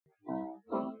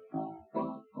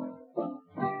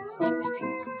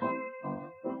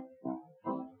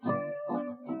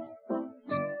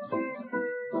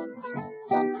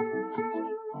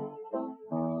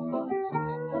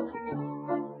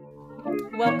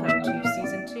Welcome to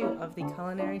Season 2 of the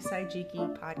Culinary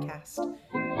Saijiki podcast.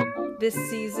 This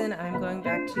season, I'm going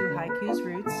back to haiku's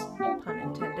roots, pun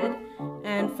intended,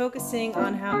 and focusing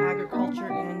on how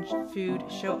agriculture and food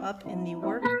show up in the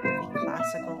work of the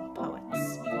classical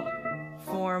poets.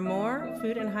 For more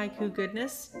food and haiku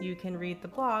goodness, you can read the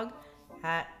blog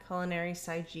at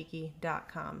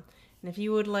culinarysaijiki.com. And if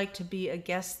you would like to be a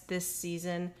guest this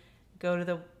season, go to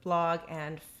the blog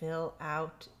and fill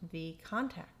out the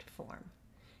contact form.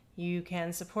 You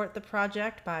can support the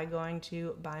project by going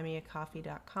to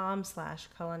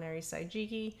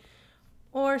buymeacoffee.com/culinarysaijiki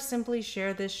or simply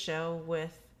share this show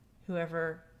with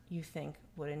whoever you think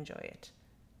would enjoy it.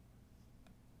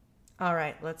 All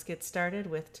right, let's get started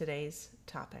with today's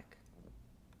topic.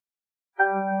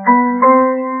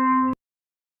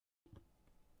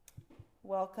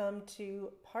 Welcome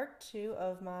to part 2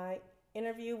 of my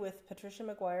interview with Patricia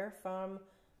McGuire from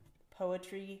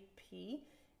Poetry Pea.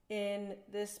 In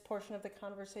this portion of the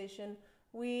conversation,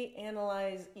 we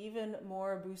analyze even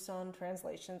more Buson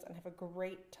translations and have a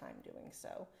great time doing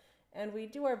so. And we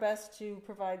do our best to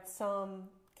provide some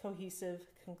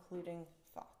cohesive concluding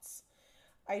thoughts.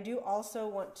 I do also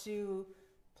want to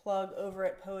plug over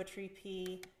at Poetry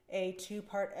Pea a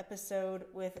 2-part episode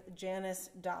with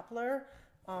Janice Doppler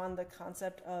on the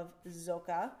concept of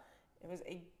zoka. It was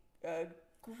a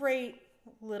great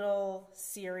little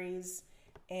series,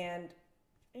 and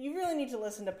you really need to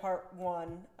listen to part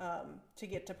 1 to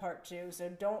get to part 2, so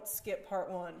don't skip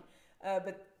part 1.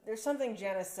 But there's something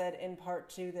Janice said in part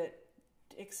 2 that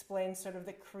explains sort of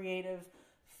the creative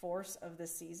force of the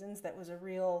seasons that was a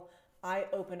real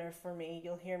eye-opener for me.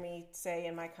 You'll hear me say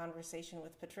in my conversation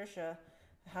with Patricia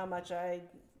how much I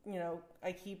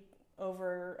keep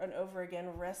over and over again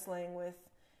wrestling with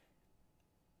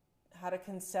how to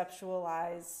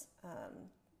conceptualize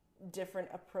different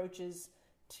approaches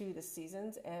to the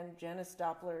seasons, and Janice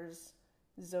Doppler's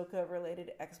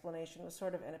zoka-related explanation was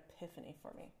sort of an epiphany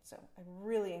for me. So I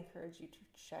really encourage you to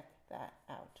check that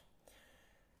out.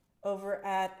 Over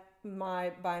at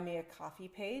my Buy Me a Coffee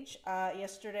page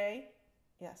yesterday.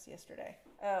 On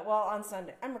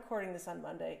Sunday. I'm recording this on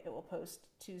Monday. It will post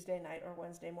Tuesday night or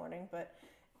Wednesday morning, but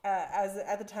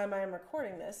at the time I am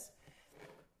recording this,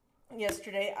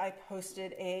 yesterday I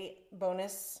posted a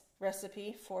bonus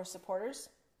recipe for supporters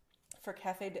for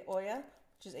Café de Olla,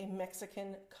 which is a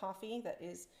Mexican coffee that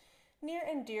is near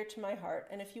and dear to my heart.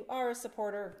 And if you are a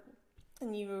supporter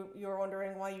and you're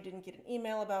wondering why you didn't get an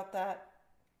email about that,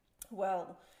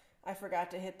 well, I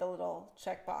forgot to hit the little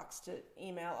checkbox to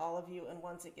email all of you, and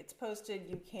once it gets posted,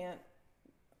 you can't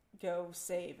go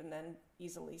save and then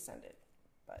easily send it.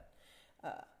 But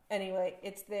anyway,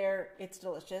 it's there, it's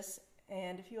delicious,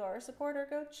 and if you are a supporter,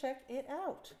 go check it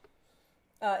out.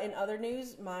 In other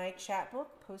news, my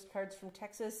chapbook, Postcards from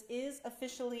Texas, is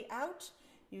officially out.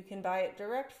 You can buy it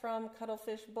direct from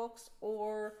Cuttlefish Books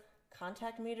or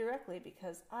contact me directly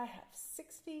because I have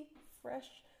 60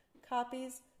 fresh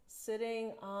copies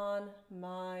sitting on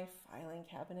my filing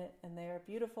cabinet, and they are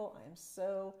beautiful. I am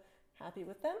so happy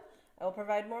with them. I will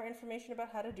provide more information about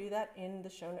how to do that in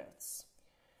the show notes.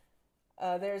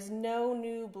 There's no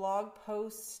new blog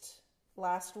post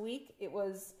last week. It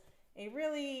was a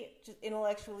really just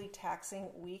intellectually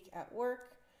taxing week at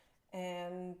work,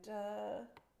 and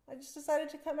I just decided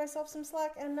to cut myself some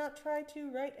slack and not try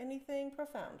to write anything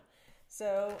profound.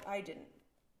 So I didn't.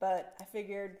 But I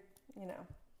figured,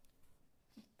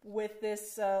 with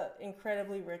this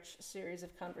incredibly rich series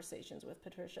of conversations with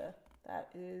Patricia, that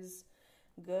is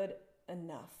good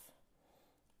enough.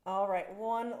 All right,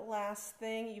 one last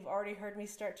thing. You've already heard me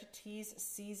start to tease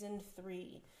Season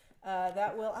 3.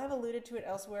 I've alluded to it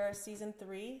elsewhere. Season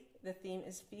 3, the theme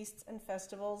is feasts and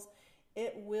festivals.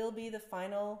 It will be the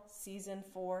final season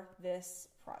for this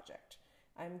project.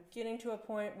 I'm getting to a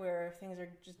point where things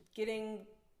are just getting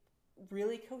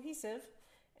really cohesive,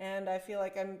 and I feel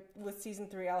like with Season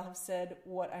 3, I'll have said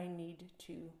what I need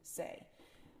to say.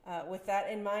 With that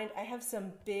in mind, I have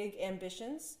some big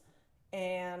ambitions,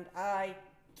 and I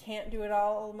can't do it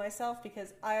all myself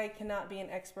because I cannot be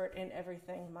an expert in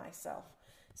everything myself.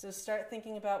 So start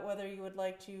thinking about whether you would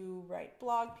like to write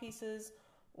blog pieces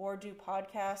or do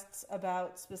podcasts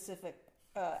about specific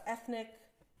ethnic,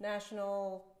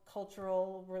 national,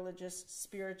 cultural, religious,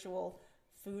 spiritual,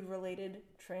 food-related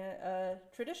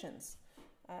traditions.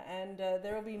 And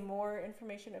there will be more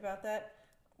information about that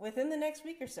within the next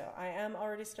week or so. I am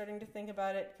already starting to think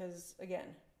about it because,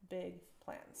 again, big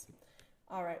plans.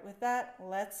 All right, with that,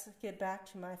 let's get back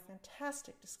to my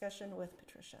fantastic discussion with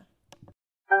Patricia.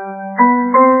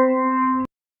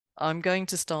 I'm going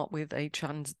to start with a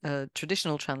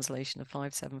traditional translation of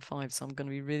 575. So I'm going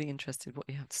to be really interested what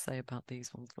you have to say about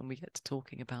these ones when we get to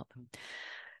talking about them.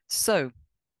 So,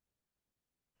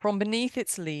 from beneath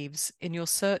its leaves, in your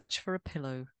search for a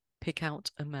pillow, pick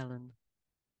out a melon.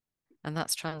 And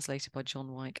that's translated by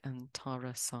John Wyke and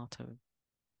Tara Sato.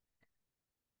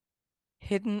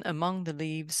 Hidden among the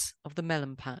leaves of the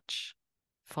melon patch,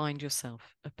 find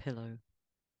yourself a pillow.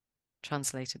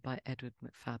 Translated by Edward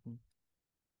McFadden.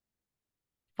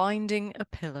 Finding a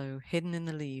pillow hidden in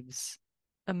the leaves,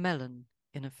 a melon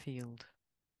in a field.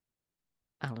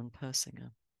 Alan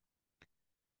Persinger.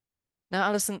 Now,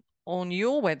 Alison, on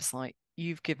your website,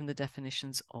 you've given the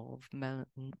definitions of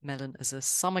melon as a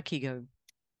summer kigo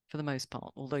for the most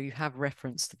part, although you have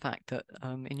referenced the fact that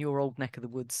in your old neck of the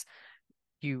woods,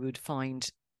 you would find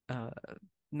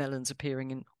melons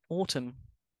appearing in autumn.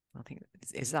 I think,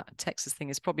 is that a Texas thing?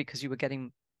 It's probably because you were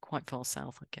getting quite far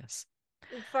south, I guess.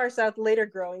 Far south, later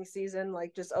growing season,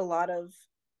 like just a lot of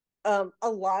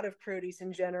produce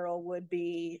in general would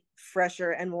be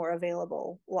fresher and more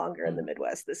available longer in the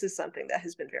Midwest. This is something that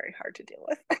has been very hard to deal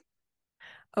with.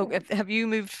 Oh, have you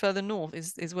moved further north?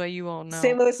 Is where you are now?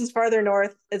 St. Louis is farther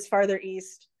north. It's farther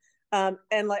east. And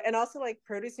also like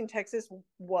produce in Texas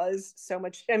was so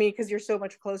much. I mean, because you're so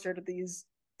much closer to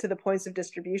the points of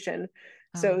distribution,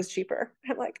 so it was cheaper.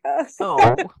 I'm like, oh,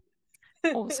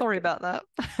 sorry about that.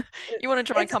 You want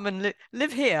to try and come and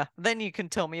live here? Then you can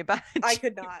tell me about it. I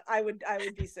could not. I would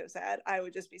be so sad. I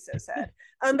would just be so sad.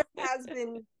 But it has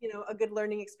been, a good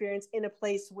learning experience in a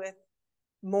place with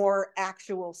more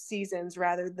actual seasons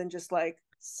rather than just like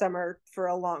summer for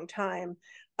a long time,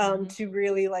 to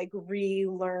really like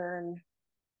relearn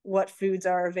what foods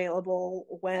are available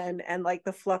when, and like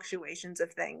the fluctuations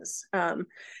of things. And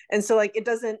so like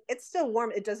it's still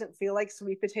warm. It doesn't feel like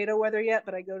sweet potato weather yet,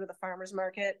 but I go to the farmer's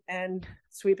market and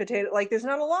sweet potato, like there's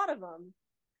not a lot of them,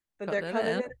 but they're coming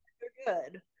in and they're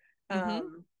good.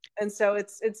 And so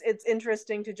it's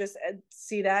interesting to just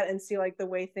see that and see like the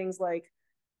way things like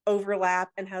overlap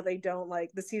and how they don't,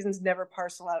 like the seasons never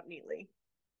parcel out neatly.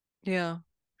 Yeah.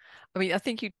 I mean, I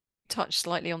think you touched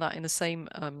slightly on that in the same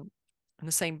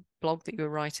blog that you were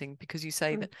writing, because you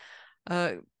say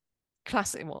that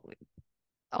classic. Well,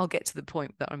 I'll get to the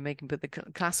point that I'm making, but the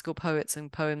classical poets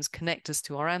and poems connect us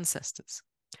to our ancestors.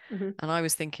 And I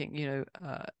was thinking,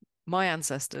 my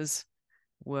ancestors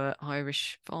were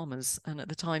Irish farmers, and at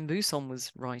the time Buson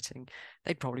was writing,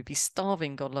 they'd probably be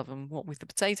starving, God love them, what with the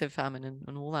potato famine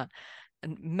and all that.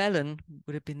 And melon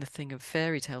would have been the thing of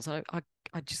fairy tales. I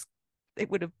just, it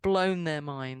would have blown their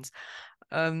minds,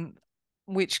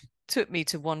 which took me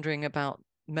to wondering about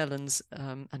melons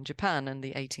and Japan and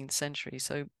the 18th century.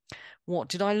 So what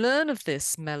did I learn of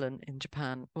this melon in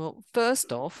Japan? Well,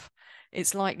 first off,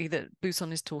 it's likely that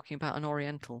Buson is talking about an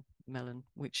oriental melon,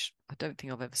 which I don't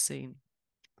think I've ever seen.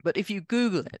 But if you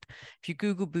Google it, if you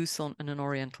Google Buson and an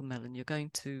oriental melon, you're going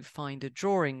to find a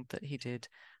drawing that he did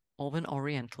of an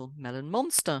oriental melon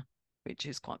monster, which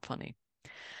is quite funny.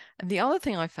 And the other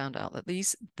thing I found out that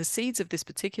the seeds of this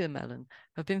particular melon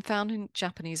have been found in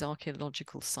Japanese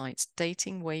archaeological sites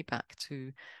dating way back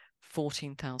to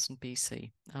 14,000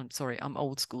 BC. I'm sorry, I'm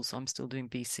old school, so I'm still doing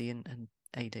BC and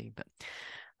AD,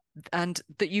 and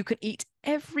that you can eat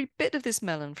every bit of this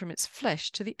melon from its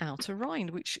flesh to the outer rind,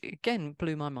 which again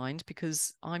blew my mind,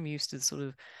 because I'm used to sort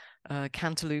of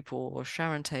cantaloupe or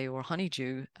charente or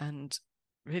honeydew, and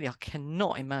really I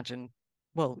cannot imagine.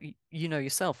 Well, you know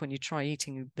yourself, when you try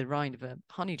eating the rind of a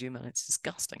honeydew melon, it's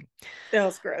disgusting.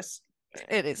 It's gross.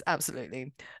 It is,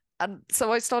 absolutely. And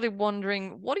so I started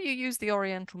wondering, what do you use the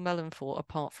oriental melon for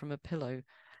apart from a pillow?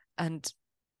 And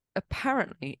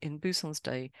apparently in Buson's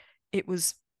day, it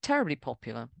was terribly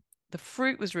popular. The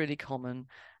fruit was really common,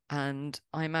 and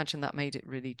I imagine that made it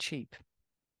really cheap.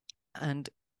 And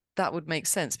that would make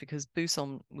sense, because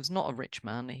Buson was not a rich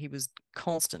man. He was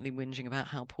constantly whinging about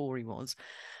how poor he was.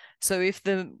 So if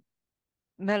the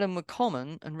melon were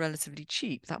common and relatively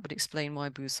cheap, that would explain why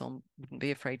Buson wouldn't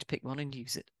be afraid to pick one and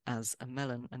use it as a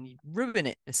melon and ruin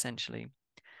it, essentially.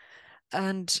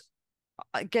 And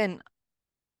again,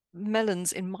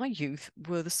 melons in my youth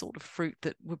were the sort of fruit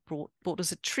that were bought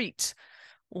as a treat,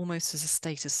 almost as a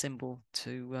status symbol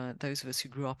to those of us who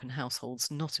grew up in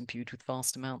households not imbued with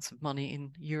vast amounts of money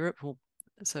in Europe.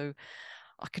 So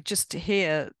I could just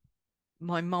hear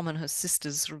my mum and her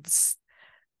sisters sort of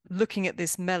looking at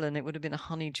this melon. It would have been a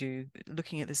honeydew,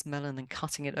 looking at this melon and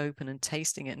cutting it open and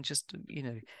tasting it, and just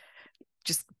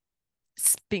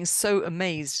being so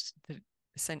amazed that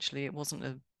essentially it wasn't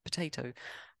a potato.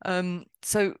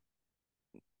 So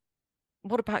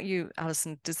what about you,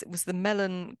 Alison? Was the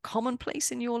melon commonplace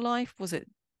in your life? Was it,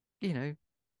 you know?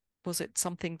 was it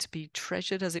something to be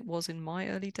treasured as it was in my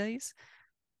early days?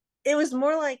 It was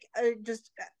more like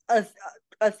just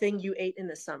a thing you ate in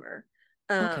the summer.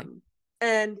 Okay.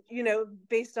 And,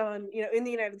 based on, in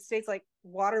the United States, like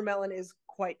watermelon is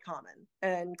quite common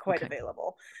and quite Okay.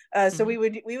 available. So we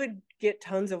would get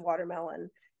tons of watermelon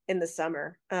in the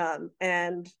summer.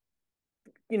 And,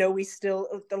 we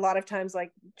still, a lot of times,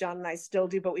 like John and I still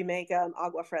do, but we make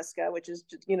agua fresca, which is,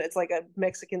 it's like a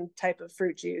Mexican type of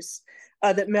fruit juice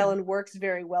that melon works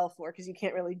very well for, because you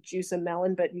can't really juice a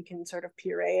melon, but you can sort of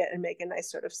puree it and make a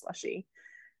nice sort of slushy,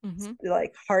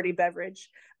 like hearty beverage.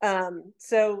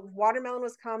 So watermelon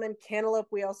was common.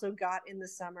 Cantaloupe we also got in the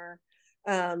summer.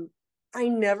 I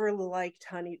never liked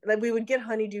honey. Like, we would get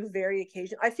honeydew very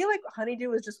occasionally. I feel like honeydew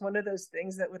was just one of those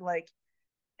things that would like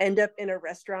end up in a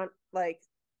restaurant like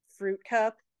fruit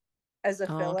cup as a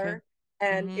filler,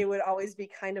 and it would always be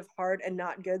kind of hard and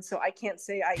not good. So I can't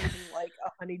say I even like a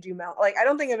honeydew melon. Like, I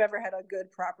don't think I've ever had a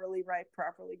good, properly ripe,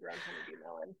 properly grown honeydew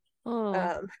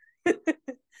melon.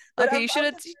 But okay, you should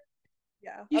have.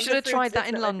 Yeah, you should have tried that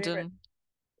in not London.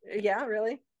 Yeah,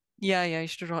 really? Yeah, you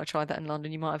should have tried that in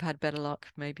London. You might have had better luck,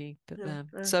 maybe. But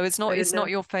so it's I didn't know. not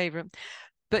your favorite.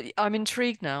 But I'm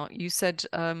intrigued now. You said,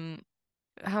 how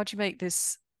do you make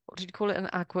this? What did you call it? An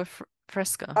agua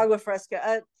fresca? Agua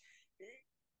fresca.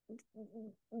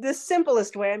 The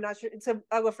simplest way, I'm not sure. It's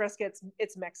agua fresca.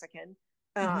 It's Mexican.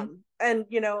 And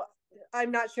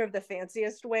I'm not sure of the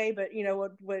fanciest way, but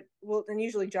what well, and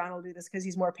usually John will do this because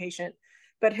he's more patient,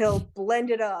 but he'll blend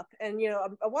it up. And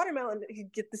a watermelon, you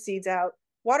get the seeds out.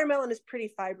 Watermelon is pretty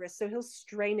fibrous, so he'll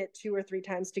strain it 2 or 3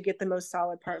 times to get the most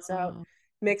solid parts out.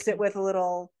 Mix it with a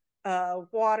little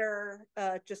water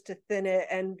just to thin it,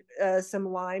 and some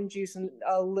lime juice and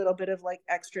a little bit of like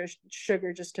extra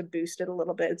sugar just to boost it a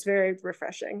little bit. It's very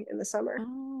refreshing in the summer.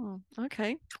 Oh,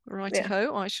 okay.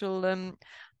 Righty-ho. I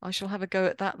shall have a go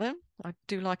at that then. I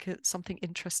do like it, something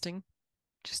interesting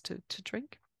just to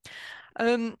drink.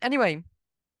 Anyway,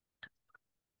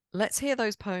 let's hear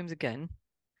those poems again,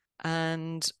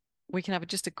 and we can have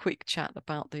just a quick chat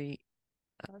about the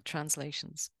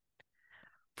translations.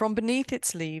 From beneath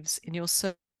its leaves, in your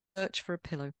search for a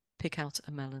pillow, pick out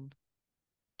a melon.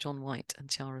 John White and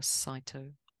Tiara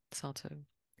Sato.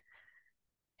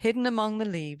 Hidden among the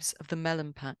leaves of the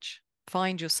melon patch,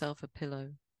 find yourself a pillow.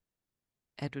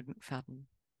 Edward McFadden.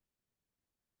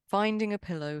 Finding a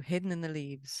pillow hidden in the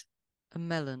leaves, a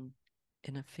melon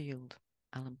in a field.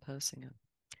 Alan Persinger.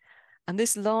 And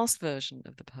this last version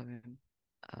of the poem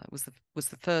was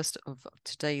the first of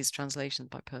today's translations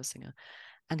by Persinger.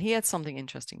 And he had something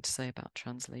interesting to say about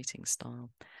translating style.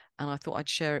 And I thought I'd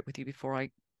share it with you before I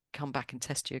come back and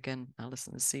test you again,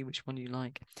 Alison, and see which one you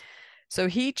like. So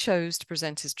he chose to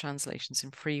present his translations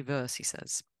in free verse, he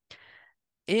says.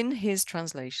 In his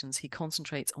translations, he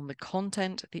concentrates on the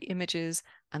content, the images,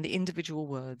 and the individual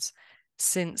words,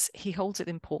 since he holds it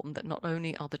important that not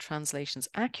only are the translations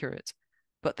accurate,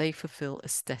 but they fulfill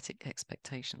aesthetic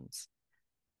expectations.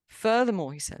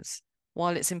 Furthermore, he says,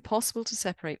 while it's impossible to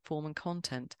separate form and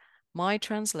content, my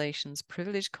translations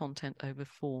privilege content over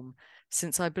form,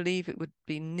 since I believe it would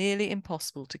be nearly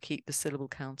impossible to keep the syllable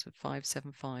count of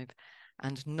 575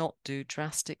 and not do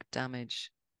drastic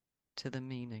damage to the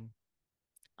meaning.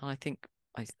 And I think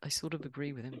I sort of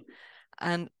agree with him.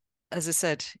 And as I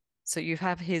said, so you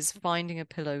have his finding a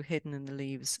pillow hidden in the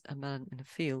leaves, a melon in a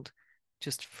field,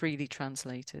 just freely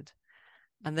translated.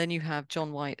 And then you have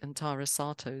John White and Tara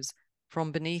Sato's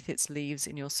from beneath its leaves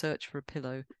in your search for a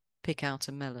pillow, pick out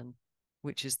a melon,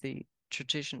 which is the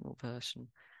traditional version.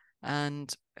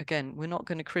 And again, we're not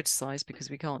going to criticize because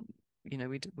we can't,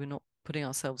 we're not putting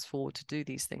ourselves forward to do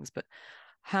these things. But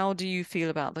how do you feel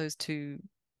about those two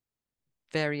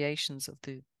variations of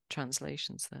the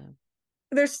translations there?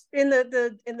 There's in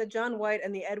the John White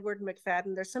and the Edward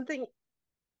McFadden, there's something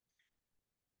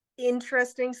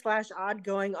interesting / odd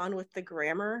going on with the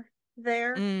grammar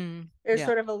there. There's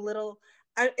sort of a little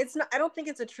I don't think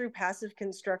it's a true passive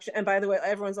construction. And by the way,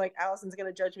 everyone's like, Allison's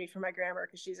going to judge me for my grammar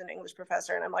because she's an English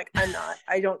professor. And I'm like, I'm not.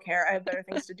 I don't care. I have better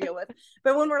things to deal with.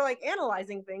 But when we're like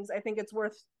analyzing things, I think it's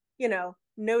worth,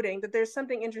 noting that there's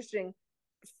something interesting.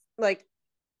 Like,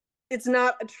 it's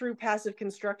not a true passive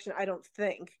construction, I don't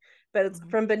think. But it's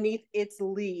from beneath its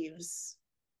leaves,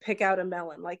 pick out a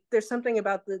melon. Like, there's something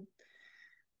about the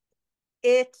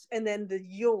it and then the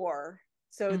your.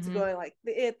 So it's going like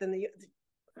the it, then the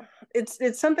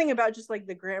it's something about just like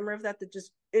the grammar of that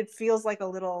just it feels like a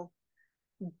little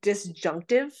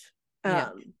disjunctive.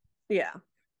 Yeah.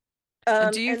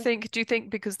 And do you think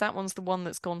because that one's the one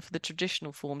that's gone for the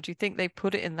traditional form, do you think they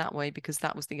put it in that way because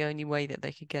that was the only way that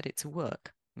they could get it to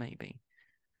work? Maybe.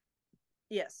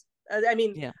 Yes. I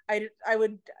mean, Yeah. I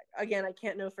would, again, I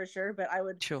can't know for sure, but I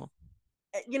would, Sure.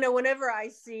 whenever I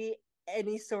see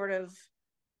any sort of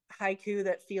haiku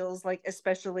that feels like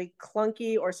especially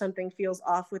clunky or something feels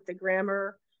off with the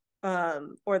grammar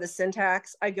or the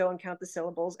syntax, I go and count the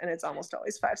syllables, and it's almost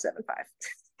always 575.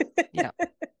 Yeah.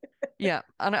 Yeah,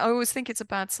 and I always think it's a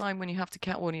bad sign when you have to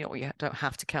count. Well, you don't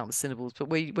have to count the syllables, but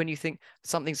when you think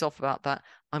something's off about that,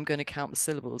 I'm going to count the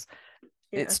syllables.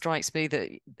 Yeah. It strikes me that,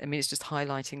 I mean, it's just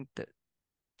highlighting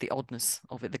the oddness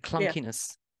of it, the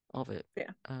clunkiness of it.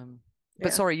 Yeah.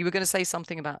 But sorry, you were going to say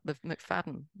something about the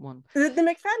McFadden one. The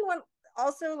McFadden one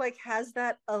also like has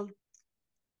that a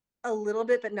little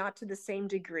bit, but not to the same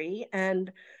degree.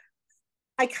 And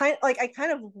I kind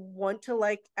of want to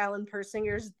like Alan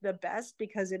Persinger's the best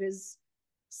because it is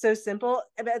so simple.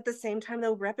 But at the same time,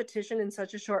 though, repetition in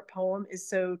such a short poem is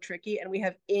so tricky. And we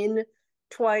have in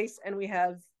twice, and we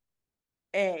have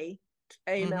a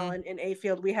melon in a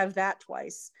field. We have that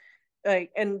twice.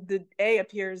 Like, and the a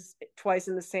appears twice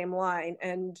in the same line,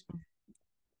 and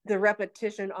the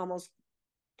repetition almost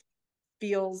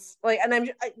feels like, and I'm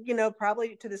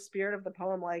probably to the spirit of the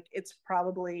poem, like it's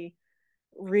probably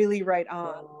really right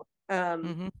on.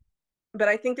 But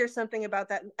I think there's something about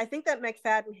that. I think that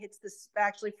McFadden hits this,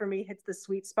 actually for me, hits the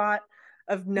sweet spot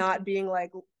of not being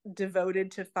like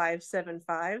devoted to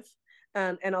 575,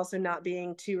 and also not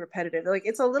being too repetitive. Like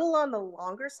it's a little on the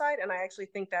longer side, and I actually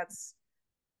think that's,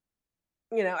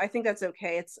 I think that's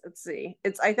okay. Let's see,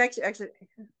 I think actually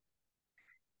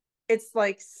it's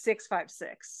like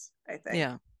 656, I think.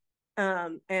 Yeah.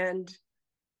 And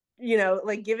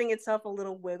like giving itself a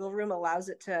little wiggle room allows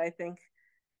it to, I think,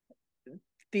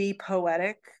 be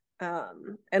poetic,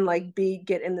 and like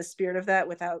get in the spirit of that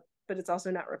without, but it's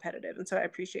also not repetitive, and so I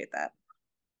appreciate that.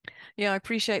 Yeah, I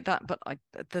appreciate that, but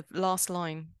the last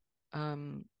line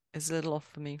is a little off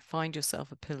for me. Find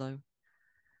yourself a pillow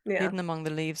hidden among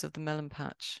the leaves of the melon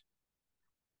patch.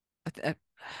 I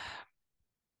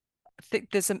think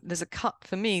there's a cut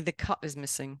for me. The cut is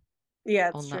missing.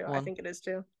 Yeah, it's true. I think it is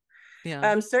too.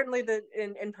 Yeah. Certainly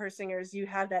in Persinger's, you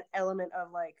have that element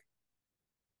of like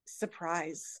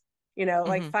surprise,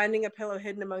 like finding a pillow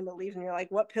hidden among the leaves, and you're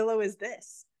like, what pillow is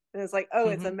this? And it's like, oh,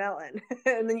 it's a melon.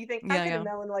 And then you think, how can a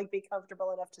melon like be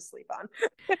comfortable enough to sleep on?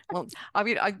 Well, I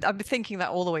mean, I'm thinking that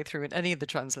all the way through in any of the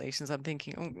translations. I'm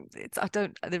thinking,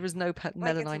 there is no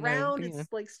melon like, I it's know. round,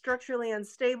 it's like structurally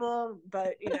unstable,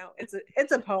 but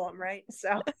it's a poem, right?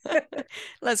 So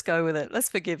let's go with it. Let's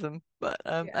forgive them. But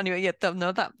anyway, yeah,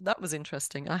 that was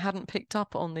interesting. I hadn't picked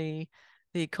up on the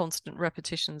constant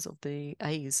repetitions of the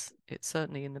A's. It's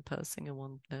certainly in the Persinger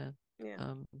one there.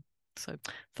 Yeah. So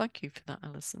thank you for that,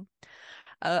 Alison.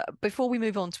 Before we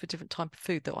move on to a different type of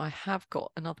food, though, I have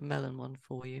got another melon one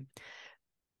for you.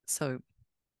 So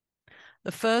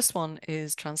the first one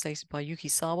is translated by Yuki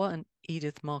Sawa and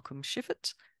Edith Markham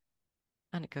Shivert,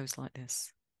 and it goes like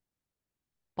this.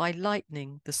 By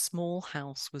lightning, the small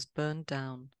house was burned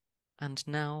down, and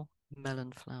now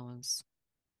melon flowers.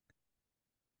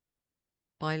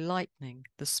 By lightning,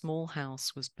 the small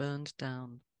house was burned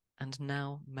down, and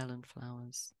now melon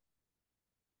flowers.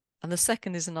 And the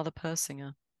second is another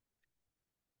Persinger.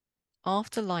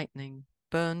 After lightning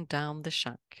burned down the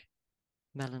shack,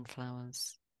 melon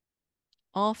flowers.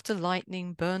 After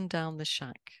lightning burned down the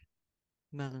shack,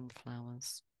 melon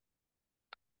flowers.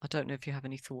 I don't know if you have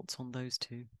any thoughts on those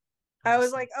two. Alison. I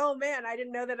was like, oh man, I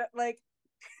didn't know that. Like,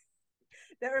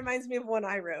 that reminds me of one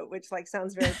I wrote, which like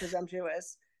sounds very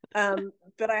presumptuous.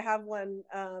 But I have one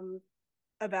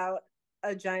about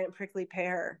a giant prickly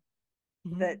pear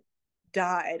that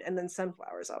died, and then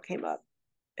sunflowers all came up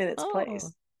in its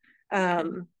place.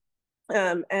 And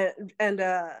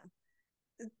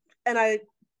I,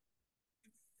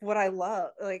 what I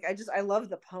love, like, I love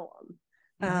the poem.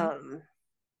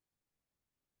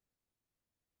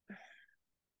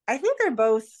 I think they're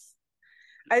both,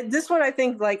 this one, I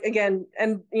think, like, again,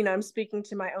 and I'm speaking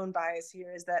to my own bias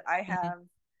here, is that I have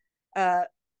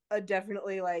a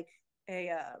definitely like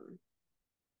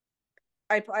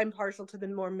I'm partial to the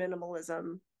more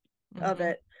minimalism of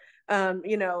it.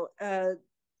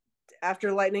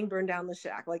 After lightning burned down the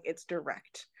shack, like, it's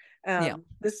direct. The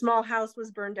small house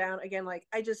was burned down. Again, like,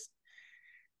 I just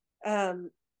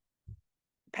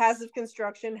passive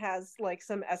construction has like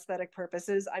some aesthetic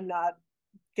purposes. I'm not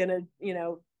gonna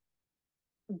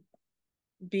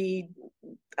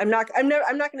I'm not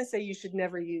gonna say you should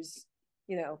never use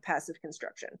passive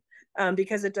construction,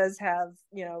 because it does have,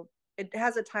 it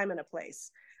has a time and a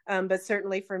place. But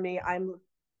certainly for me, I'm,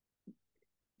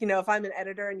 if I'm an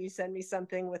editor and you send me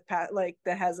something with like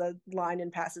that has a line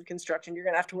in passive construction, you're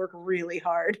gonna have to work really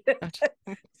hard.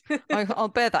 I'll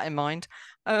bear that in mind.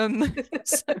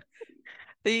 So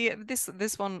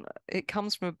This one, it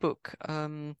comes from a book,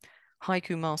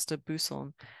 Haiku Master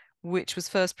Buson, which was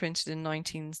first printed in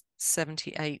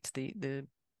 1978, the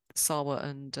Sawa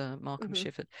and Markham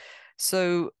Shifford.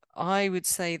 So I would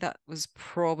say that was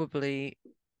possibly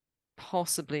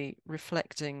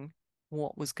reflecting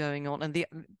what was going on and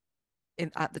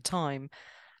at the time.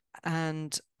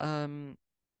 And the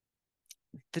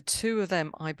two of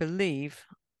them, I believe,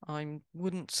 I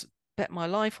wouldn't bet my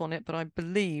life on it, but I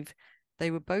believe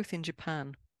they were both in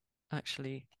Japan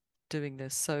actually doing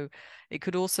this. So it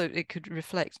could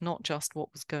reflect not just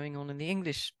what was going on in the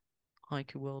English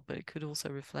haiku world, but it could also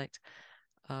reflect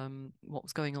what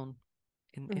was going on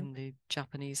in the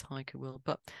Japanese haiku world.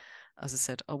 But as I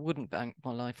said, I wouldn't bank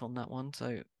my life on that one.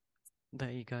 So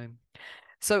there you go.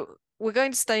 So we're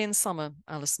going to stay in summer,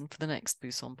 Alison, for the next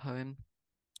Buson poem.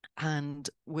 And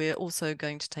we're also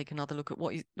going to take another look at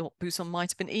what Buson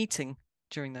might have been eating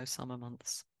during those summer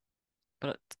months,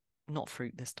 but not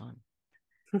fruit this time.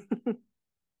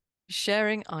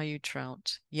 Sharing ayu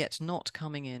trout, yet not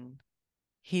coming in.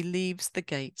 He leaves the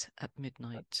gate at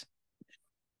midnight.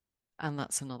 And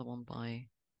that's another one by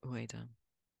Ueda.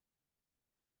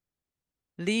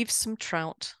 Leaves some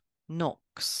trout,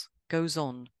 knocks, goes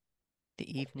on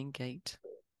the evening gate.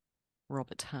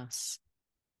 Robert Hass.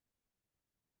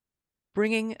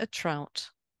 Bringing a trout,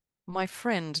 my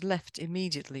friend left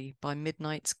immediately by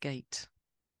midnight's gate.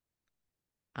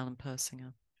 Alan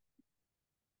Persinger.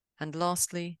 And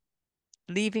lastly,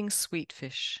 leaving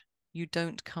sweetfish, you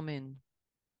don't come in,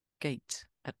 gate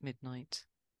at midnight.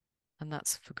 And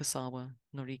that's Fukasawa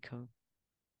Noriko.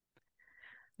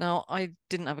 Now, I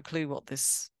didn't have a clue what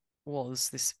this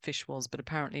fish was, but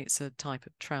apparently it's a type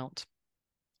of trout.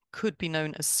 Could be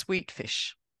known as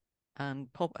sweetfish, and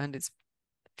it's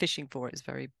fishing for it is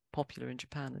very popular in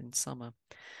Japan in summer.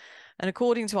 And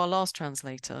according to our last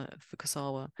translator,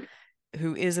 Fukasawa,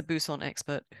 who is a Buson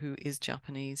expert, who is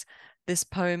Japanese, this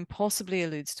poem possibly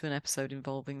alludes to an episode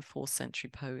involving 4th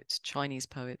century Chinese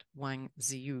poet Wang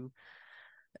Ziyu.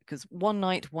 Because one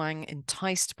night, Wang,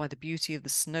 enticed by the beauty of the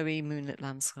snowy moonlit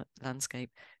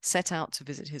landscape, set out to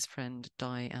visit his friend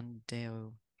Dai and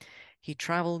Deo. He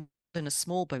travelled in a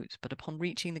small boat, but upon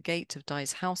reaching the gate of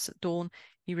Dai's house at dawn,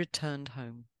 he returned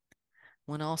home.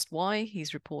 When asked why,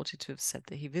 he's reported to have said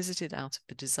that he visited out of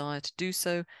the desire to do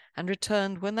so and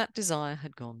returned when that desire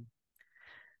had gone.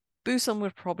 Buson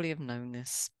would probably have known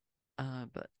this,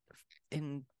 but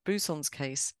in Buson's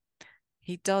case,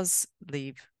 he does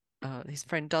leave, his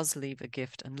friend does leave a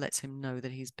gift and lets him know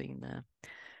that he's been there.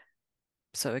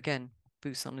 So again,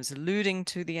 Buson is alluding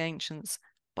to the ancients,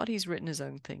 but he's written his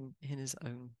own thing in his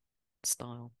own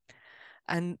style.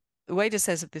 And Ueda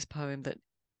says of this poem that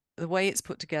the way it's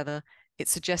put together, it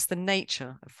suggests the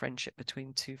nature of friendship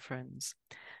between two friends.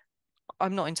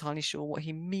 I'm not entirely sure what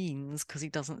he means because he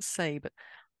doesn't say, but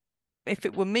if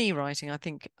it were me writing, I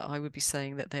think I would be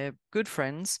saying that they're good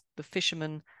friends, the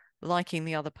fisherman liking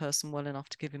the other person well enough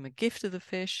to give him a gift of the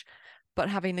fish, but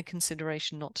having the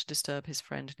consideration not to disturb his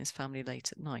friend and his family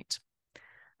late at night.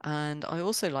 And I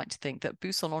also like to think that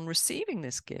Buson, on receiving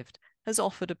this gift, has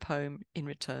offered a poem in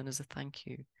return as a thank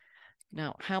you.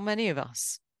 Now, how many of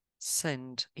us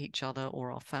send each other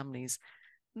or our families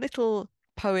little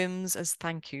poems as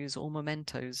thank yous or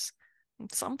mementos?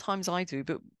 Sometimes I do,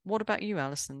 but what about you,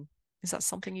 Alison? Is that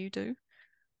something you do?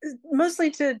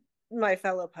 Mostly to my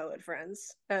fellow poet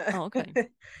friends. Oh, okay.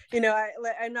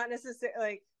 I'm not necessarily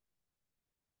like,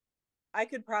 I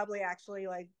could probably actually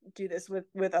like do this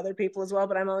with other people as well,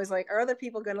 but I'm always like, are other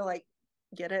people gonna like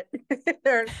get it?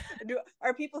 Or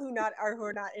are people who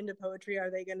are not into poetry,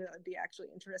 are they gonna be actually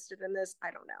interested in this?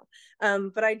 I don't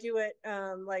know. But I do it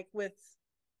like with,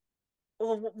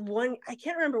 well, one, I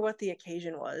can't remember what the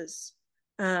occasion was.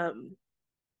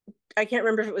 I can't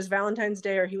remember if it was Valentine's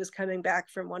Day or he was coming back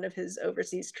from one of his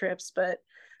overseas trips, but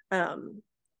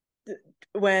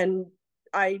when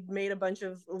I made a bunch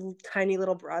of tiny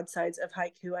little broadsides of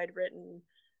haiku I'd written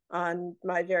on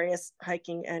my various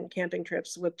hiking and camping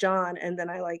trips with John, and then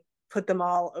I like put them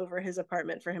all over his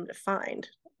apartment for him to find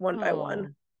one by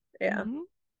one. Yeah. Mm-hmm.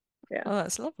 Yeah. Oh,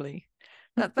 that's lovely.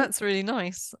 That's really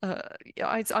nice.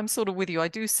 Yeah, I'm sort of with you. I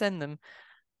do send them,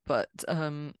 but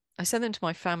I send them to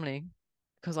my family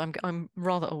because I'm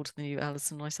rather older than you,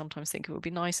 Alison. I sometimes think it would be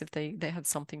nice if they had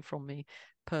something from me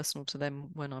personal to them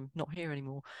when I'm not here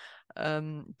anymore.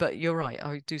 But you're right.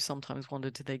 I do sometimes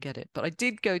wonder, did they get it? But I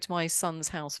did go to my son's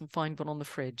house and find one on the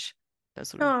fridge. That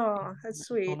sort of Oh, that's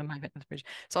sweet. on a magnet in the fridge.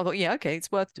 So I thought, yeah, okay,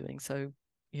 it's worth doing. So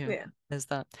Yeah. there's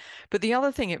that. But the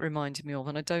other thing it reminded me of,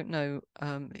 and I don't know,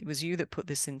 it was you that put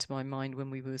this into my mind when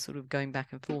we were sort of going back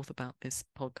and forth about this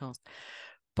podcast.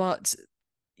 But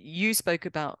you spoke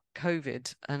about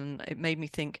COVID, and it made me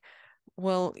think,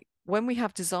 well, when we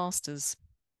have disasters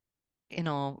in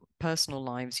our personal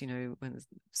lives, when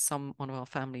one of our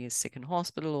family is sick in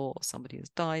hospital or somebody has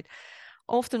died,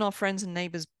 often our friends and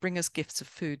neighbors bring us gifts of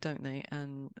food, don't they?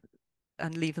 And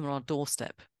leave them on our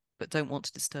doorstep, but don't want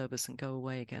to disturb us and go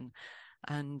away again.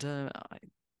 And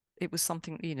it was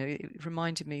something, it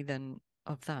reminded me then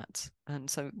of that. And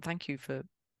so thank you for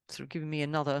sort of giving me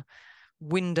another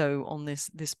window on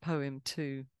this poem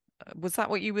too. Was that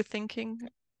what you were thinking?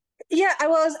 Yeah, I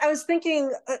was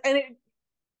thinking, and it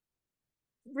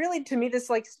really, to me, this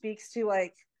like speaks to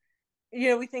like,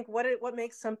 we think what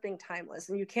makes something timeless,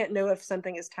 and you can't know if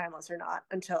something is timeless or not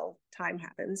until time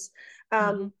happens.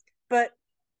 Mm-hmm. But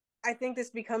I think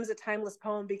this becomes a timeless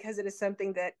poem because it is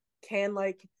something that can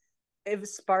like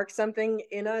spark something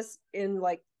in us in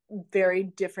like very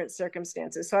different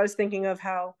circumstances. So I was thinking of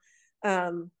how,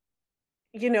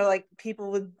 like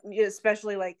people would,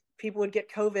 especially like people would get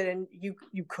COVID and you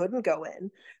couldn't go in,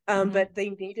 but they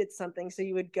needed something, so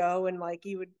you would go and like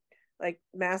you would like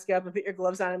mask up and put your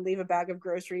gloves on and leave a bag of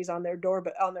groceries on their door,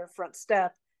 but on their front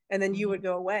step, and then you would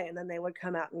go away, and then they would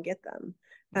come out and get them.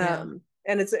 Yeah.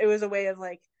 And it was a way of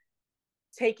like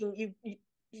taking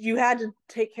you had to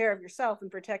take care of yourself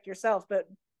and protect yourself, but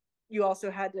you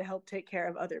also had to help take care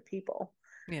of other people.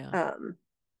 Yeah.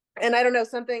 And I don't know,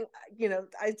 something,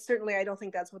 I don't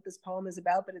think that's what this poem is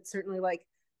about, but it certainly like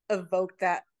evoked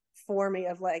that for me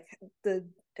of like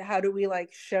how do we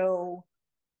like show,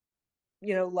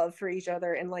 love for each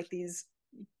other in like these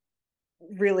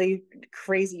really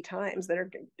crazy times that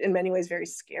are in many ways very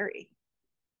scary.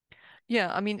 Yeah,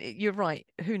 I mean, you're right.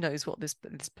 Who knows what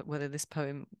whether this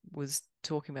poem was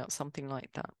talking about something like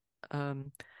that.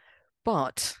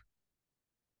 But,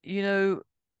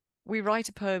 we write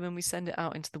a poem and we send it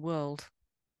out into the world,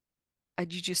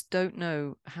 and you just don't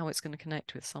know how it's going to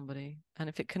connect with somebody. And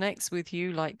if it connects with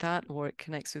you like that, or it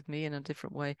connects with me in a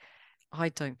different way, I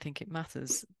don't think it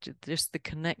matters. Just the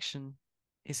connection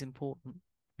is important,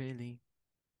 really.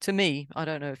 To me, I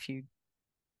don't know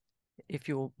if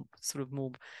you're sort of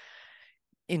more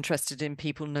interested in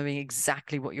people knowing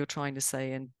exactly what you're trying to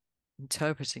say and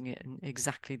interpreting it in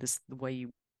exactly the way you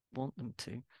want them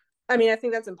to. I mean, I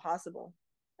think that's impossible.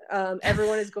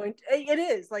 Everyone is going to, it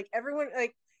is like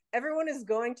everyone is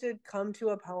going to come to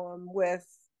a poem with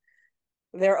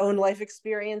their own life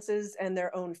experiences and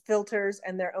their own filters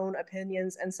and their own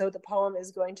opinions, and so the poem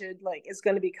is going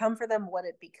to become for them what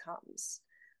it becomes.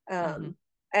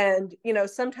 And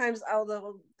sometimes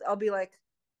I'll be like,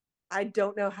 I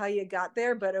don't know how you got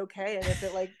there, but okay. And if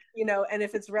it like, and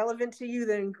if it's relevant to you,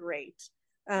 then great.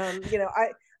 I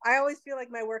always feel like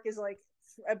my work is like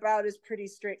about as pretty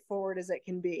straightforward as it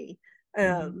can be.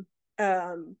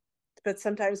 But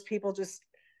sometimes people just,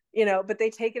 but they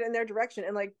take it in their direction,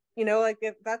 and like, like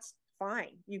that's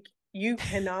fine. You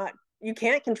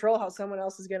can't control how someone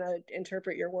else is going to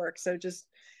interpret your work. So just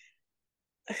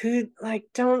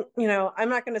don't, I'm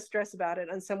not going to stress about it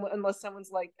unless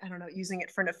someone's like, I don't know, using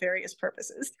it for nefarious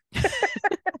purposes.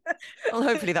 Well,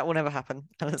 hopefully that will never happen.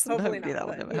 Hopefully not, that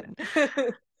will never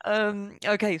happen.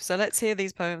 Okay, so let's hear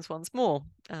these poems once more.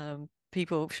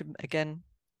 People should again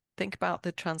think about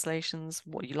the translations,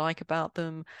 what you like about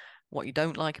them, what you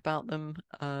don't like about them,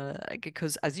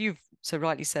 because as you've so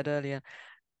rightly said earlier,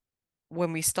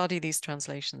 when we study these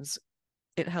translations,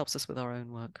 it helps us with our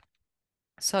own work.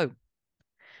 So,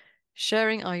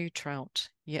 sharing are you trout,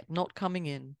 yet not coming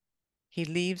in, he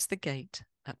leaves the gate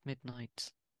at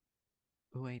midnight.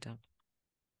 Ueda.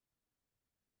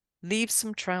 Leaves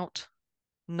some trout,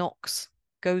 knocks,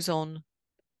 goes on,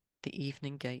 the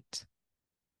evening gate.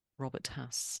 Robert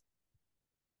Hass.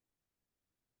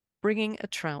 Bringing a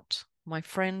trout, my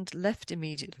friend left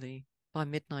immediately by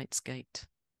midnight's gate.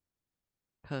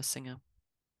 Persinger.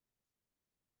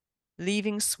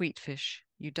 Leaving sweetfish,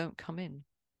 you don't come in.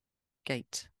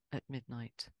 Gate at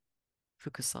midnight.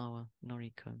 Fukusawa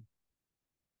Noriko.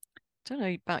 Don't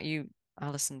know about you,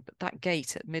 Alison, but that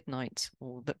gate at midnight,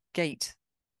 or that gate,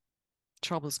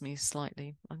 troubles me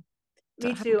slightly.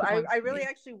 Me too. I really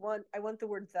actually want the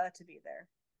word "the" to be there.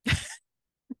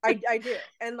 I do,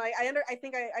 and like I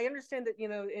think I understand that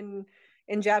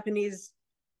in Japanese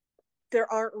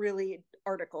there aren't really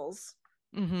articles,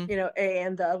 a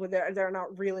and the, they're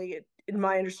not really, in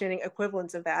my understanding,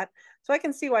 equivalents of that. So I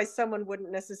can see why someone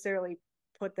wouldn't necessarily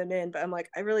put them in, but I'm like,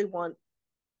 I really want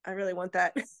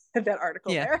that that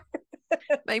article there.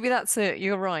 Maybe that's it.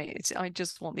 You're right. I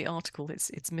just want the article.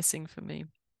 It's missing for me.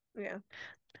 Yeah.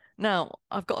 Now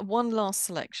I've got one last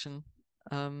selection.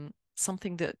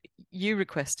 Something that you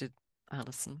requested,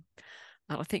 Alison,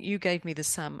 and I think you gave me the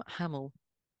Sam Hamill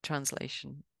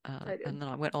translation, and then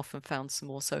I went off and found some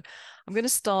more. So I'm going to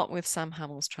start with Sam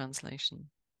Hamill's translation.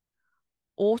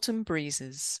 Autumn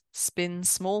breezes spin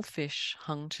small fish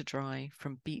hung to dry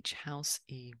from beach house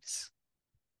eaves.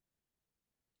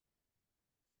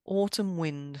 Autumn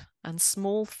wind and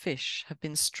small fish have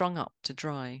been strung up to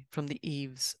dry from the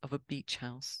eaves of a beach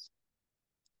house.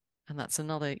 And that's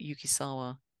another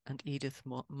Yukisawa and Edith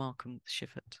Markham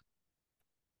Schiffer.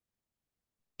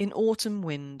 In autumn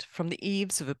wind, from the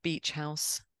eaves of a beach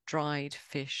house, dried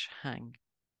fish hang.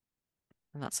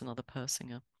 And that's another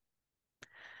Persinger.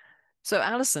 So,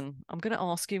 Alison, I'm going to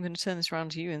ask you, I'm going to turn this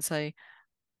around to you and say,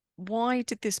 why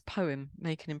did this poem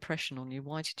make an impression on you?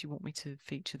 Why did you want me to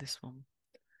feature this one?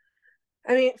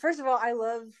 I mean, first of all, I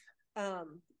love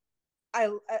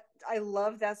I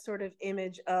love that sort of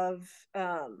image of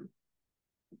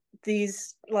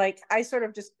these, like, I sort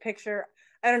of just picture,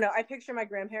 I don't know, I picture my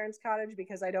grandparents' cottage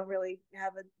because I don't really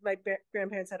have my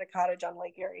grandparents had a cottage on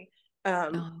Lake Erie.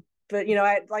 But you know,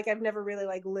 I've never really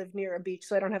like lived near a beach,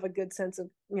 so I don't have a good sense of,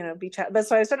 you know, beach. But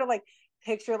so I sort of like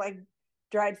picture like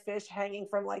dried fish hanging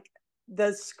from like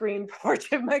the screen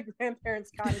porch of my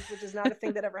grandparents' cottage, which is not a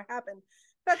thing that ever happened.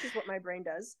 That's just what my brain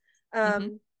does.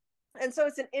 And so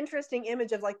it's an interesting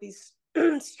image of like these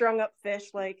strung up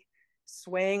fish, like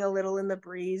swaying a little in the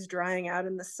breeze, drying out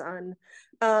in the sun.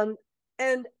 And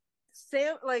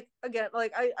Sam, like, again,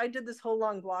 like I did this whole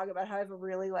long blog about how I have a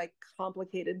really like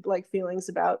complicated like feelings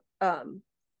about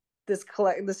the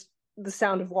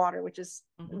Sound of Water, which is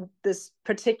this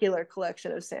particular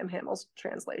collection of Sam Hamill's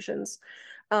translations.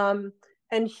 And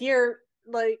here,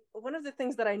 like, one of the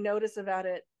things that I notice about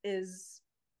it is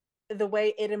the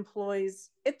way it employs,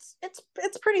 it's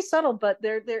pretty subtle, but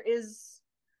there is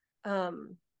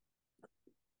some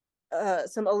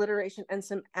alliteration and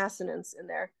some assonance in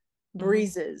there.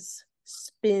 Breezes,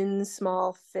 spin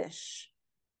small fish,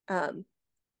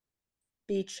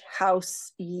 beach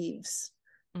house eaves.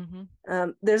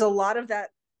 There's a lot of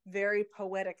that very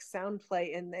poetic sound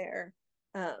play in there.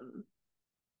 And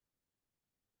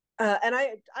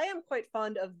I am quite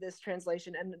fond of this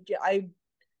translation, and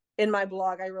in my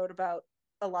blog I wrote about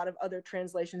a lot of other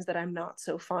translations that I'm not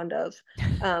so fond of.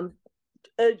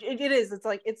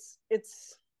 It's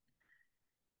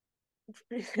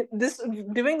this,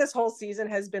 doing this whole season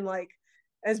has been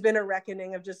a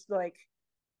reckoning of just like,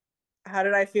 how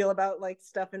did I feel about like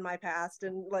stuff in my past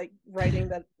and like writing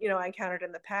that, you know, I encountered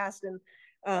in the past, and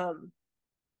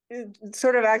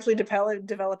sort of actually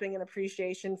developing an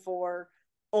appreciation for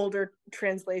older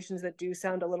translations that do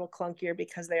sound a little clunkier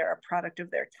because they are a product of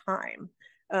their time.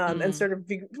 And sort of,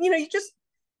 you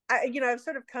know, I've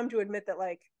sort of come to admit that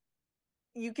like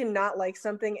you can not like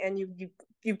something, and you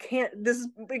can't,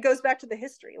 it goes back to the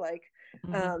history, like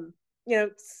you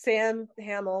know, Sam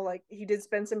Hamill, like, he did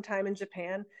spend some time in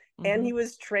Japan, and he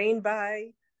was trained by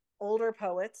older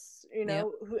poets, you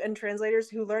know, and translators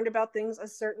who learned about things a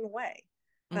certain way.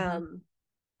 And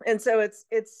so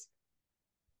it's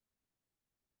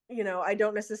you know, I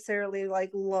don't necessarily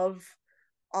like love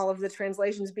all of the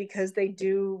translations because they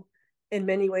do in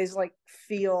many ways like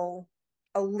feel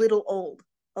a little old,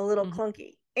 a little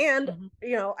clunky. And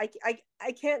you know,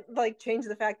 I can't like change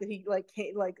the fact that he like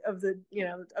came, like, of the, you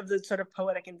know, of the sort of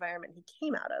poetic environment he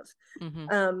came out of.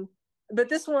 But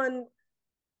this one,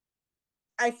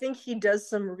 I think he does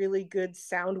some really good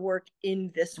sound work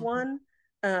in this one.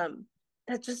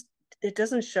 That just, it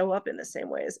doesn't show up in the same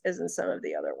way as in some of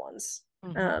the other ones.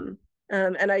 And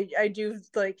I do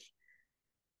like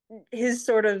his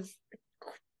sort of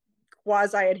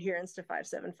quasi adherence to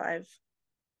 575.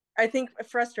 I think it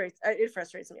frustrates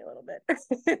me a little bit.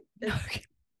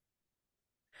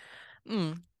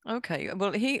 Okay.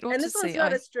 Well, and this one's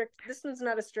not a strict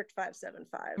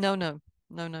 575. No.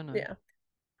 Yeah.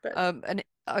 But and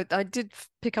I did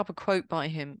pick up a quote by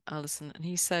him, Alison, and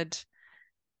he said,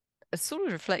 sort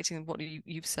of reflecting on what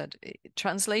you've said,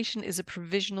 translation is a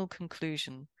provisional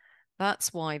conclusion.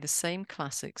 That's why the same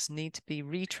classics need to be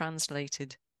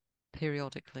retranslated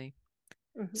periodically.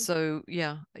 So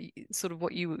yeah, sort of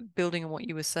what you were building on what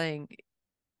you were saying,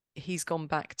 he's gone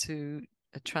back to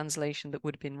a translation that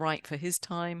would have been right for his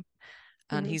time,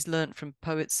 and he's learnt from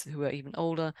poets who are even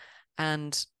older,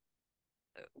 and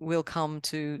we'll come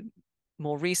to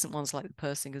more recent ones like the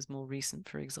Persingers, more recent,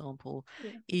 for example.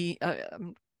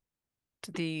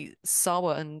 The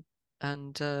Sawa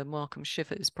and Markham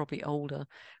Schiffer is probably older,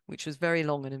 which was very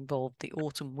long and involved. The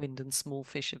autumn wind and small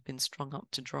fish have been strung up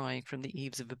to dry from the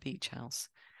eaves of a beach house.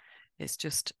 It's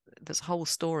just, there's a whole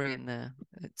story in there.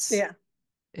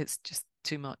 It's just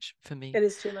too much for me. It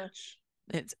is too much.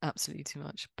 It's absolutely too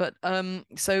much. But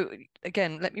so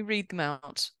again, let me read them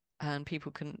out, and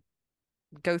people can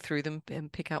go through them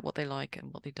and pick out what they like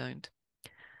and what they don't.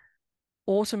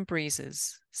 Autumn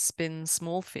breezes spin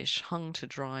small fish hung to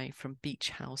dry from beach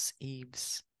house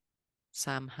eaves.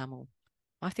 Sam Hamill.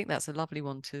 I think that's a lovely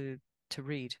one to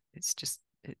read. It's just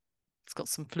it's got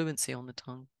some fluency on the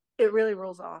tongue. It really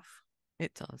rolls off.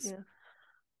 It does. Yeah.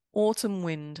 Autumn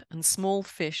wind and small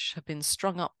fish have been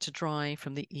strung up to dry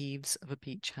from the eaves of a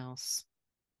beach house.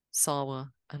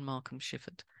 Sawa and Markham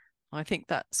Shifford. I think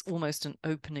that's almost an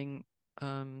opening.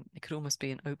 It could almost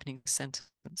be an opening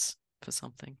sentence for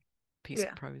something. Piece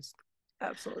of prose.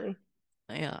 Absolutely.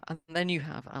 Yeah, and then you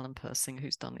have Alan Persing,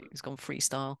 who's done it. Who's gone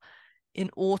freestyle. In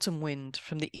autumn wind,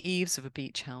 from the eaves of a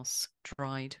beach house,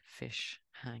 dried fish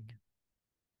hang.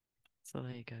 So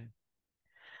there you go.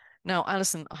 Now,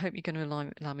 Alison, I hope you're going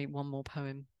to allow me one more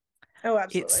poem. Oh,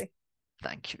 absolutely.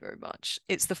 Thank you very much.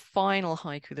 It's the final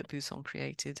haiku that Buson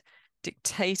created,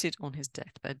 dictated on his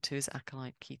deathbed to his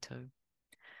acolyte Kito.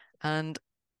 And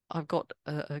I've got,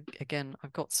 again,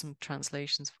 I've got some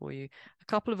translations for you. A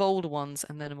couple of older ones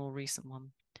and then a more recent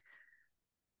one.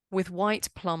 With white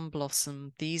plum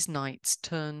blossom, these nights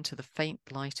turn to the faint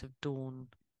light of dawn.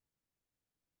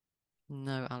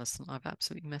 No, Alison, I've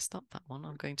absolutely messed up that one.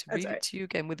 I'm going to read it to you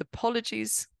again with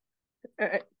apologies. All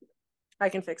right. I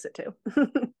can fix it too.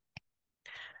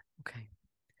 Okay.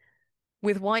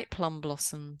 With white plum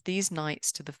blossom, these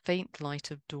nights to the faint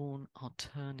light of dawn are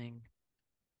turning.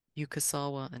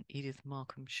 Yukasawa and Edith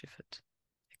Markham Shifford.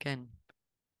 Again,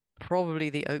 probably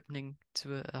the opening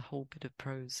to a whole bit of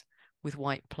prose. With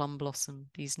white plum blossom,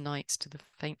 these nights to the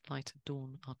faint light of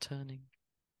dawn are turning.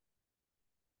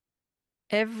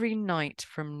 Every night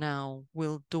from now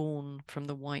will dawn from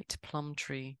the white plum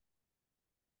tree.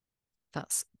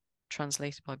 That's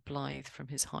translated by Blythe from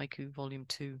his haiku, volume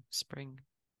 2, Spring.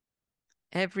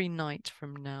 Every night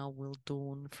from now will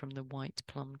dawn from the white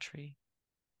plum tree.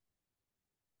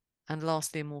 And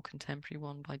lastly, a more contemporary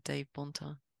one by Dave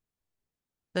Bonta.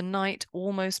 The night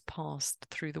almost passed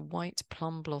through the white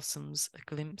plum blossoms, a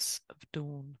glimpse of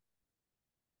dawn.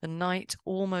 The night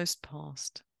almost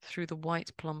passed through the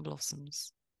white plum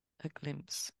blossoms, a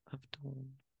glimpse of dawn.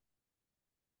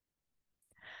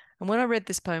 And when I read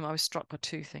this poem, I was struck by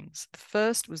two things. The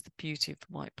first was the beauty of the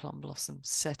white plum blossoms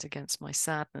set against my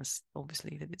sadness,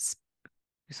 obviously, that it's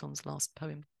Buson's last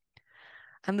poem.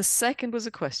 And the second was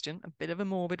a question, a bit of a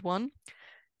morbid one.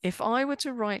 If I were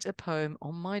to write a poem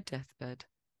on my deathbed,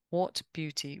 what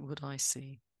beauty would I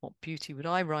see? What beauty would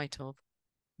I write of?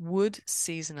 Would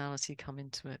seasonality come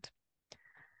into it?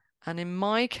 And in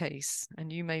my case,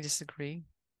 and you may disagree,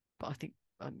 but I think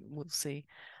we'll see,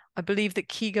 I believe that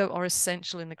kigo are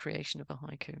essential in the creation of a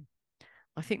haiku.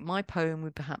 I think my poem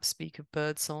would perhaps speak of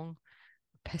birdsong,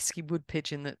 a pesky wood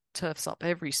pigeon that turfs up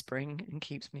every spring and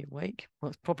keeps me awake. Well,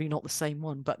 it's probably not the same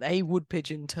one, but a wood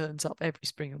pigeon turns up every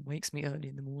spring and wakes me early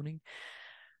in the morning.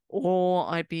 Or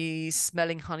I'd be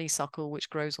smelling honeysuckle, which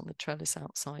grows on the trellis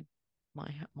outside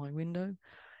my window.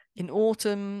 In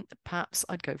autumn, perhaps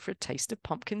I'd go for a taste of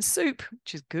pumpkin soup,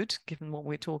 which is good, given what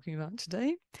we're talking about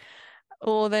today.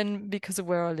 Or then, because of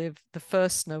where I live, the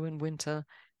first snow in winter,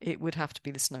 it would have to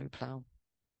be the snowplow.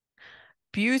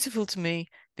 Beautiful to me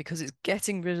because it's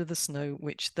getting rid of the snow,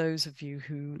 which those of you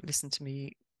who listen to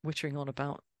me wittering on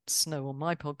about snow on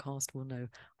my podcast will know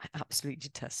I absolutely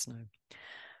detest snow.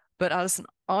 But Alison,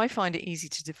 I find it easy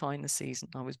to define the season.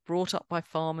 I was brought up by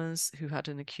farmers who had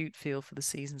an acute feel for the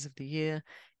seasons of the year,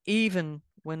 even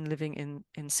when living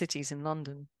in cities in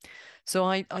London. So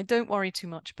I don't worry too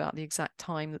much about the exact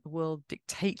time that the world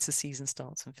dictates a season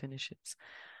starts and finishes.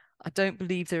 I don't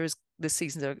believe the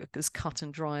seasons are as cut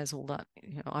and dry as all that.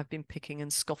 You know, I've been picking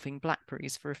and scoffing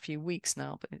blackberries for a few weeks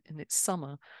now, and it's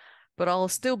summer. But I'll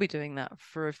still be doing that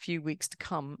for a few weeks to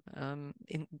come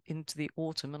into the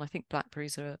autumn. And I think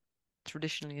blackberries are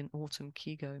traditionally an autumn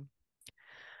kigo.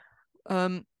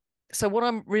 So what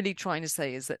I'm really trying to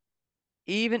say is that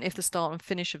even if the start and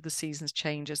finish of the seasons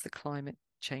change as the climate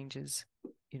changes,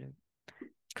 you know,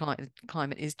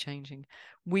 climate is changing,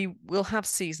 we will have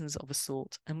seasons of a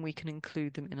sort and we can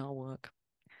include them in our work.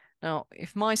 Now,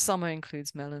 if my summer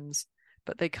includes melons,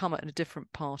 but they come at a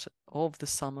different part of the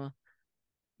summer,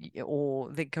 or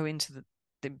they go into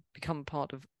they become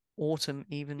part of autumn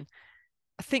even,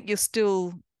 I think you'll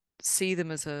still see them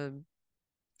as a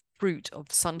fruit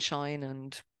of sunshine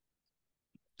and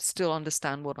still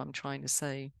understand what I'm trying to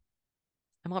say.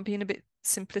 Am I being a bit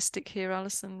simplistic here,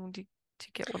 Alison? Do you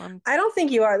get what I'm... I don't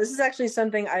think you are. This is actually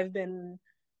something I've been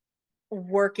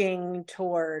working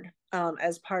toward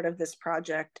as part of this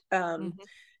project. You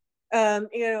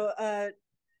know,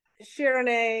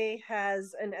 Sharonay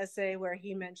has an essay where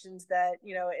he mentions that,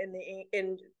 you know,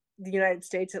 in the United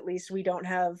States, at least, we don't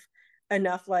have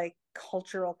enough like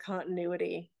cultural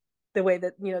continuity the way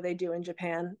that, they do in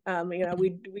Japan. And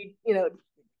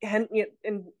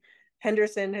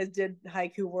Henderson has did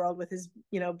Haiku World with his,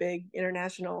 big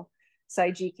international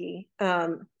Saijiki.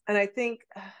 And I think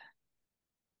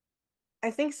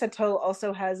Sato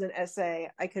also has an essay.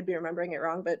 I could be remembering it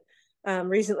wrong, but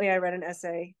recently I read an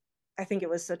essay, I think it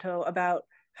was Sato, about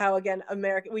how, again,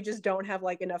 we just don't have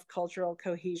like enough cultural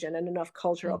cohesion and enough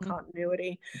cultural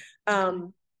continuity.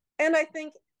 And I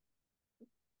think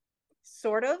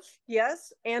sort of,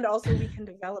 yes. And also we can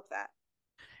develop that,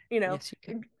 Yes, you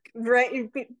can.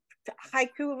 right?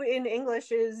 Haiku in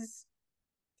English is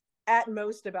at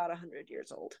most about 100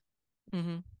 years old.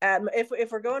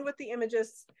 If we're going with the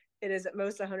imagists, it is at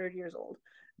most 100 years old,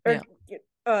 or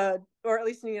at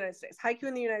least in the United States. Haiku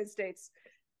in the United States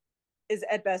is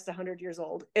at best 100 years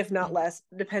old, if not less,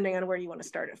 depending on where you want to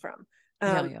start it from.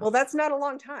 Well, that's not a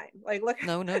long time. Like, look,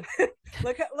 no.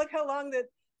 look how long that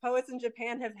poets in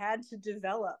Japan have had to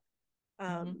develop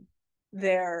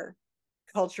their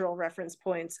cultural reference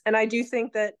points. And I do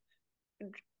think that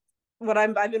what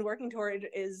I've been working toward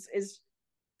is,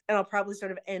 and I'll probably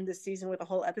sort of end this season with a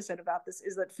whole episode about this,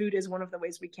 is that food is one of the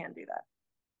ways we can do that.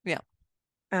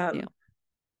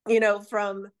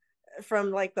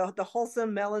 From like the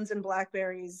wholesome melons and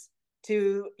blackberries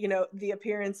to, the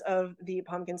appearance of the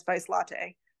pumpkin spice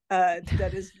latte.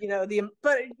 That is, we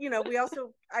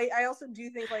also, I also do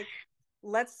think, like,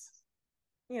 let's,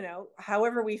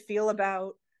 however we feel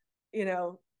about,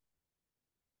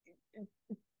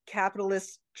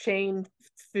 capitalist chain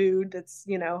food that's,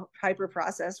 hyper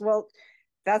processed. Well,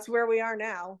 that's where we are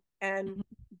now. And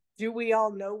do we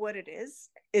all know what it is?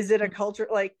 Is it a culture,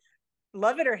 like,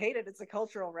 love it or hate it, it's a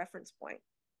cultural reference point.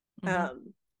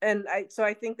 And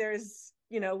I think there's,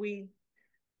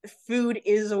 food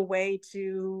is a way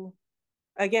to,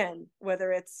 again,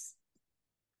 whether it's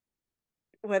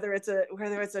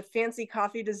a fancy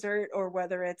coffee dessert, or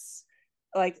whether it's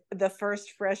like the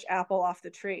first fresh apple off the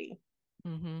tree,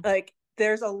 like,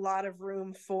 there's a lot of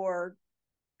room for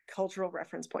cultural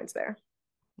reference points there.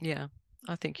 Yeah,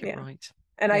 I think you're right.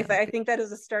 And I think that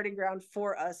is a starting ground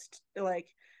for us to, like,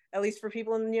 at least for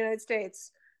people in the United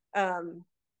States,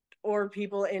 or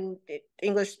people in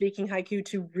English speaking haiku,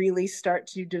 to really start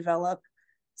to develop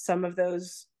some of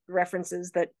those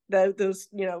references, those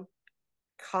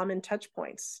common touch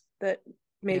points that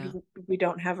maybe we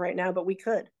don't have right now, but we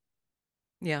could.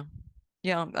 I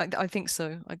think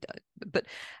so. But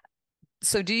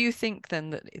so do you think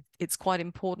then that it's quite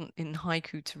important in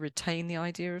haiku to retain the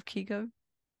idea of kigo?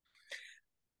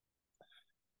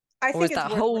 Or is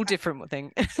that a whole different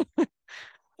thing?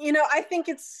 I think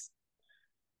it's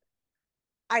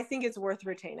worth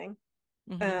retaining.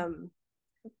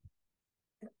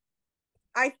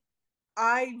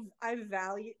 I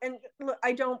value, and look,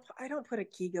 I don't put a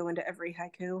kigo into every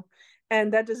haiku,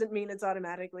 and that doesn't mean it's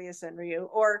automatically a senryu.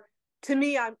 Or, to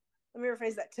me, let me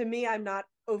rephrase that. To me, I'm not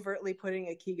overtly putting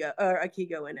a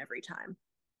kigo in every time.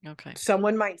 Okay.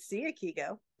 Someone might see a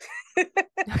kigo.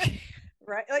 Okay.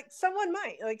 Right? Like, someone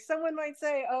might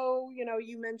say, oh,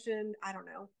 you mentioned, I don't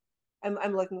know.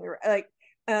 I'm looking, like,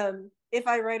 if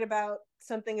I write about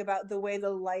something about the way the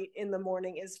light in the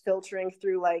morning is filtering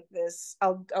through, like, this,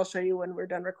 I'll show you when we're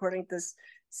done recording, this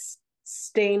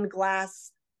stained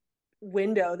glass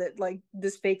window, that, like,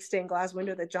 this fake stained glass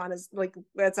window that John is, like,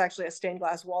 that's actually a stained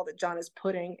glass wall that John is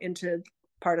putting into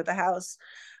part of the house.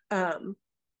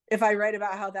 If I write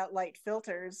about how that light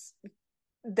filters,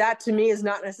 that to me is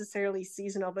not necessarily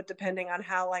seasonal, but depending on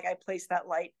how, like, I place that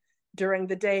light during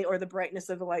the day or the brightness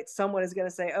of the light, someone is going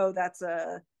to say, oh, that's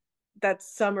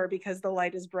summer because the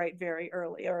light is bright very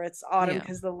early, or it's autumn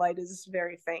because the light is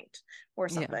very faint, or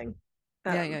something.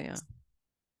 So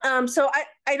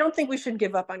I don't think we should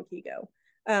give up on kigo.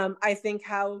 I think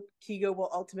how kigo will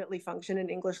ultimately function in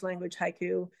English language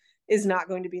haiku is not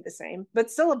going to be the same, but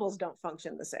syllables don't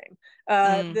function the same.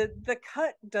 The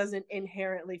cut doesn't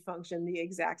inherently function the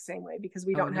exact same way, because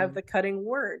we don't have the cutting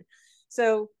word.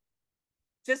 So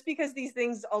just because these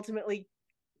things ultimately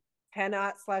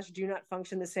cannot/do not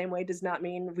function the same way does not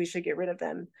mean we should get rid of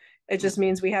them. It just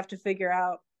means we have to figure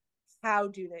out, how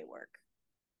do they work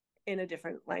in a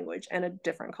different language and a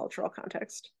different cultural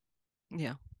context.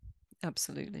 Yeah,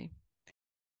 absolutely.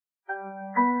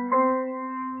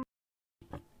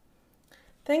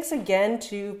 Thanks again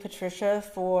to Patricia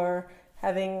for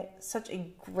having such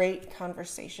a great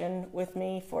conversation with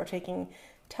me, for taking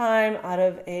time out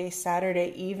of a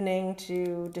Saturday evening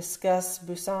to discuss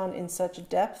Buson in such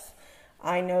depth.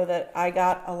 I know that I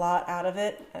got a lot out of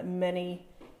it, many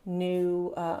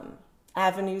new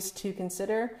avenues to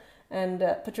consider. And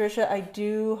Patricia, I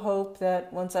do hope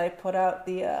that once I put out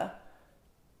the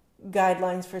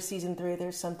guidelines for season 3,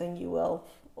 there's something you will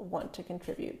want to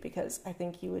contribute, because I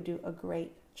think you would do a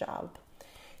great job.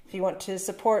 If you want to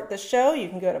support the show, you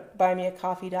can go to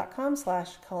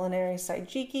buymeacoffee.com/Culinary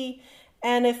Saijiki.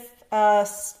 And if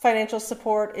financial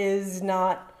support is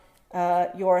not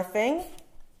your thing,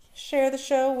 share the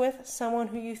show with someone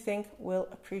who you think will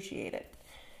appreciate it.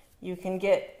 You can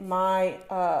get my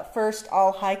first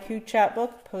all haiku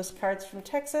chapbook, Postcards from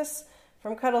Texas,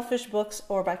 from Cuttlefish Books,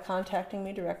 or by contacting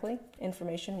me directly.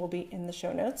 Information will be in the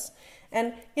show notes.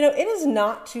 And, it is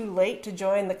not too late to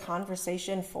join the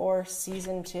conversation for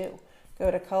season 2.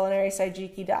 Go to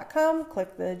culinarysaijiki.com,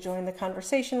 click the Join the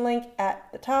Conversation link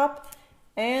at the top,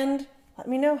 and let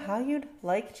me know how you'd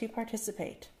like to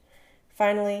participate.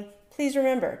 Finally, please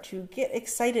remember to get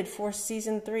excited for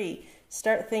season 3.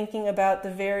 Start thinking about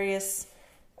the various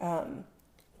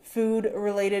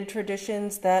food-related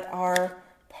traditions that are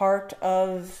part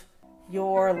of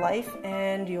your life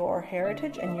and your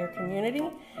heritage and your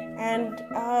community, and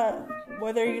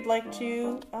whether you'd like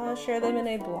to share them in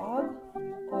a blog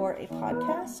or a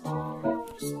podcast.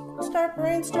 Just start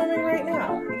brainstorming right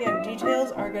now. Again,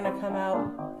 details are going to come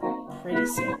out pretty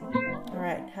soon. All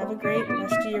right, have a great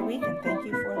rest of your week, and thank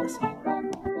you for listening.